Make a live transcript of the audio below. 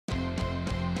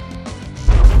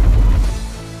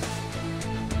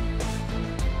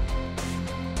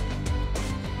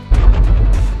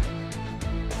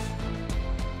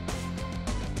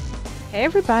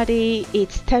Everybody,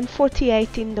 it's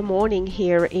 10:48 in the morning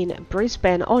here in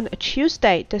Brisbane on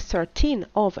Tuesday the 13th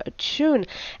of June,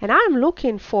 and I'm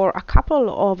looking for a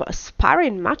couple of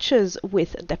sparring matches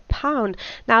with the pound.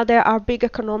 Now there are big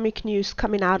economic news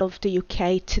coming out of the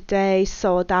UK today,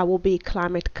 so that will be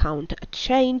climate count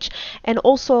change, and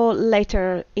also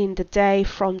later in the day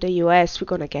from the US we're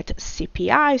going to get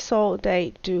CPI, so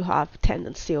they do have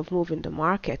tendency of moving the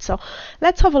market. So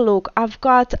let's have a look. I've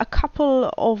got a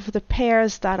couple of the pairs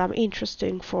that I'm interested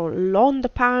in for long the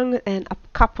pound and a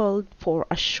couple for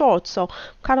a short, so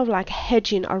kind of like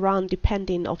hedging around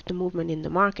depending of the movement in the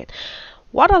market.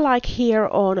 What I like here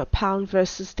on a pound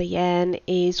versus the yen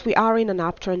is we are in an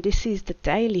uptrend. This is the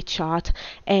daily chart,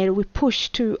 and we push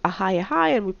to a higher high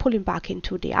and we're pulling back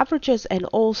into the averages and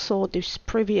also this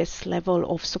previous level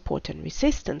of support and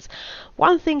resistance.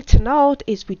 One thing to note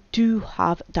is we do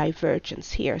have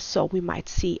divergence here, so we might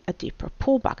see a deeper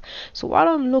pullback. So what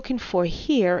I'm looking for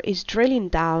here is drilling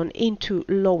down into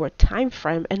lower time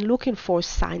frame and looking for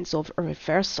signs of a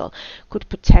reversal. Could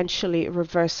potentially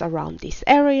reverse around this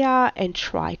area and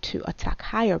try to attack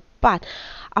higher, but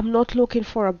I'm not looking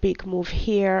for a big move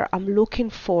here. I'm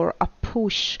looking for a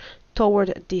push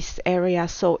toward this area,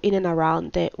 so in and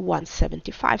around the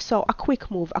 175. So a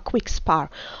quick move, a quick spar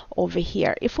over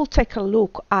here. If we'll take a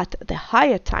look at the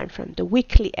higher time frame, the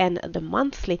weekly and the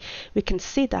monthly, we can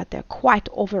see that they're quite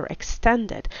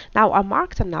overextended. Now I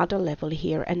marked another level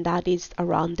here, and that is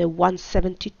around the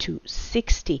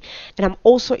 172.60, and I'm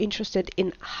also interested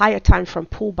in higher time frame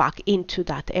pullback into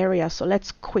that area. So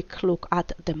let's quick look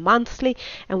at the monthly,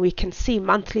 and we can see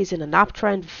monthly is in an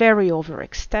uptrend, very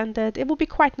overextended. It will be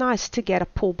quite nice to get a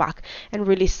pullback and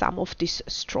release some of this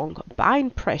strong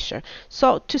buying pressure.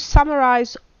 So to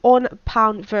summarize, on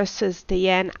pound versus the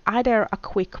yen, either a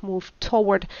quick move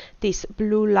toward this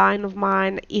blue line of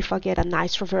mine. If I get a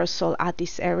nice reversal at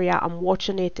this area, I'm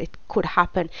watching it. It could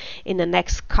happen in the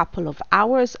next couple of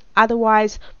hours.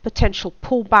 Otherwise, potential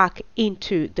pullback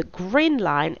into the green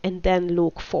line and then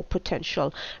look for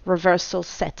potential reversal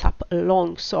setup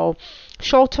long. So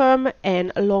short-term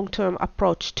and long-term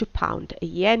approach to pound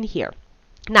yen here.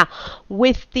 Now,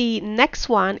 with the next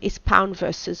one is pound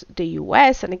versus the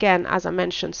US, and again, as I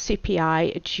mentioned,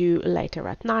 CPI due later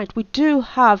at night. We do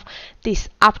have this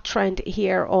uptrend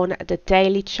here on the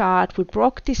daily chart. We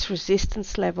broke this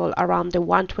resistance level around the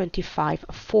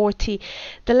 125.40.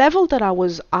 The level that I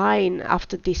was eyeing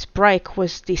after this break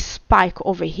was this spike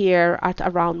over here at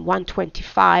around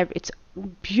 125. It's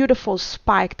beautiful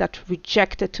spike that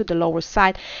rejected to the lower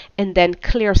side and then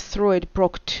cleared through it,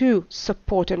 broke two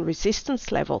support and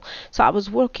resistance level. So I was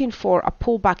working for a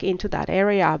pullback into that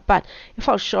area, but if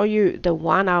I'll show you the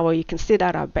 1 hour, you can see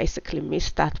that I basically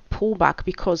missed that pullback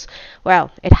because, well,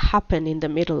 it happened in the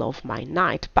middle of my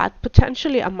night, but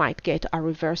potentially I might get a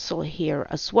reversal here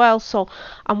as well. So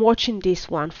I'm watching this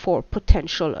one for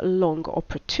potential long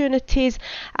opportunities.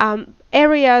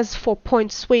 Areas for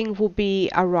point swing will be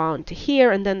around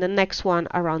here, and then the next one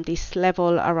around this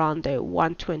level around the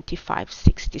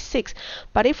 125.66.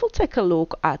 But if we'll take a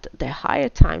look at the higher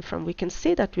time frame, we can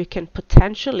see that we can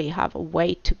potentially have a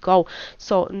way to go.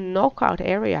 So knockout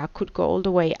area could go all the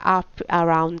way up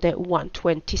around the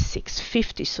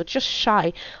 126.50, so just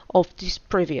shy of this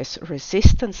previous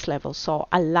resistance level. So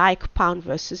I like pound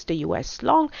versus the US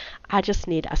long. I just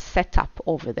need a setup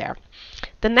over there.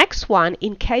 The next one,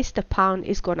 in case the pound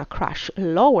is going to crash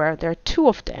lower, there are two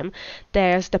of them.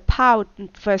 There's the pound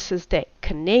versus the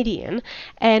Canadian,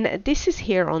 and this is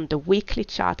here on the weekly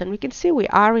chart, and we can see we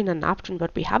are in an uptrend,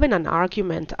 but we're having an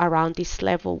argument around this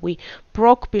level. We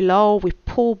broke below, we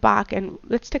pull back, and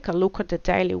let's take a look at the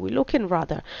daily. We're looking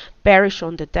rather bearish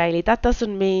on the daily. That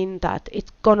doesn't mean that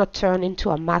it's gonna turn into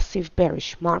a massive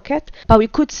bearish market, but we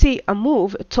could see a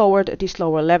move toward this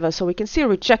lower level. So we can see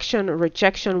rejection.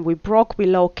 We broke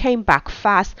below, came back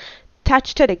fast,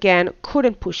 touched it again,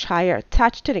 couldn't push higher,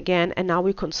 touched it again, and now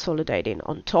we're consolidating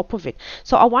on top of it.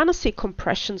 So I want to see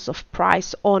compressions of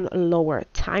price on a lower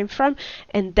time frame,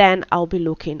 and then I'll be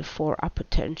looking for a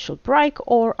potential break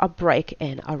or a break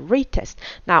and a retest.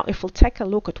 Now if we'll take a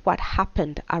look at what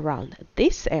happened around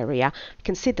this area, you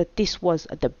can see that this was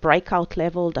the breakout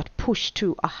level that pushed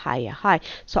to a higher high.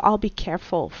 So I'll be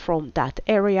careful from that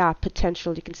area.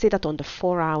 Potential, you can see that on the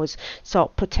 4 hours, so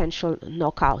potential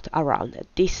knockout around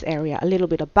this area. A little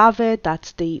bit above it,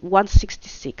 that's the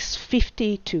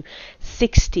 166.50 to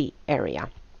 60 area.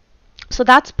 So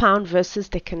that's pound versus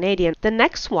the Canadian. The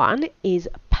next one is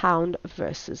pound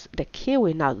versus the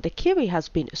Kiwi. Now the Kiwi has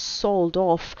been sold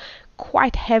off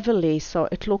quite heavily, so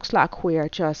it looks like we're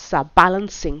just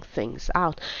balancing things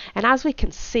out. And as we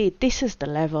can see, this is the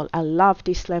level. I love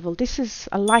this level.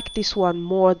 I like this one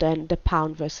more than the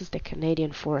pound versus the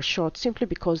Canadian for a short, simply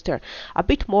because there's a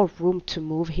bit more room to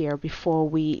move here before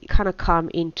we kind of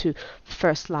come into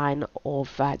first line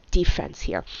of defense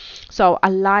here. So I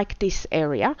like this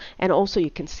area, and also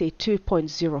you can see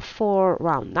 2.04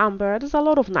 round number. There's a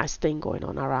lot of nice thing going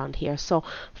on around here. So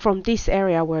from this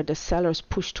area where the sellers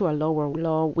pushed to a lower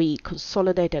low, we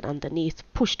consolidated underneath,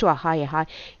 pushed to a higher high,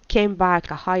 came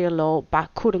back a higher low,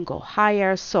 but couldn't go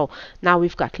higher. So now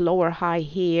we've got lower high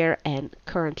here and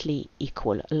currently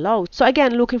equal low. So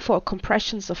again, looking for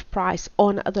compressions of price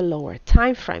on the lower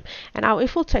time frame. And now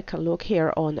if we'll take a look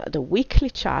here on the weekly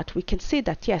chart, we can see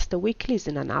that yes, the weekly is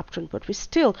in an uptrend, but we're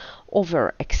still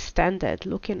overextended.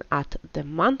 Looking at the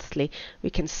monthly, we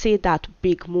can see that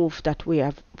big move that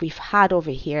we've had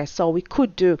over here. So we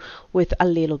could do with a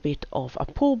little bit of a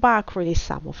pullback, really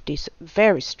some of this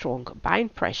very strong buying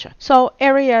pressure. So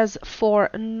areas for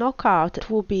knockout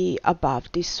will be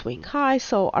above this swing high,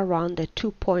 so around the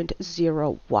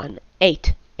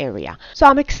 2.018 area. So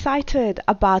I'm excited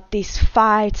about this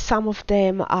fight. Some of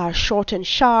them are short and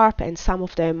sharp, and some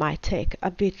of them might take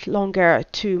a bit longer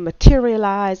to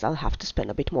materialize. I'll have to spend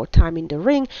a bit more time in the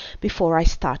ring before I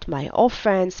start my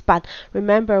offense. But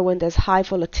remember, when there's high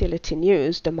volatility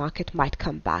news, the market might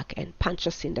come back and punch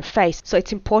us in the face. So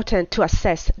it's important to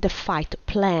assess the fight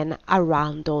plan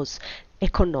around those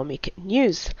economic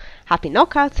news. Happy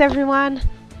knockouts, everyone.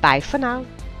 Bye for now.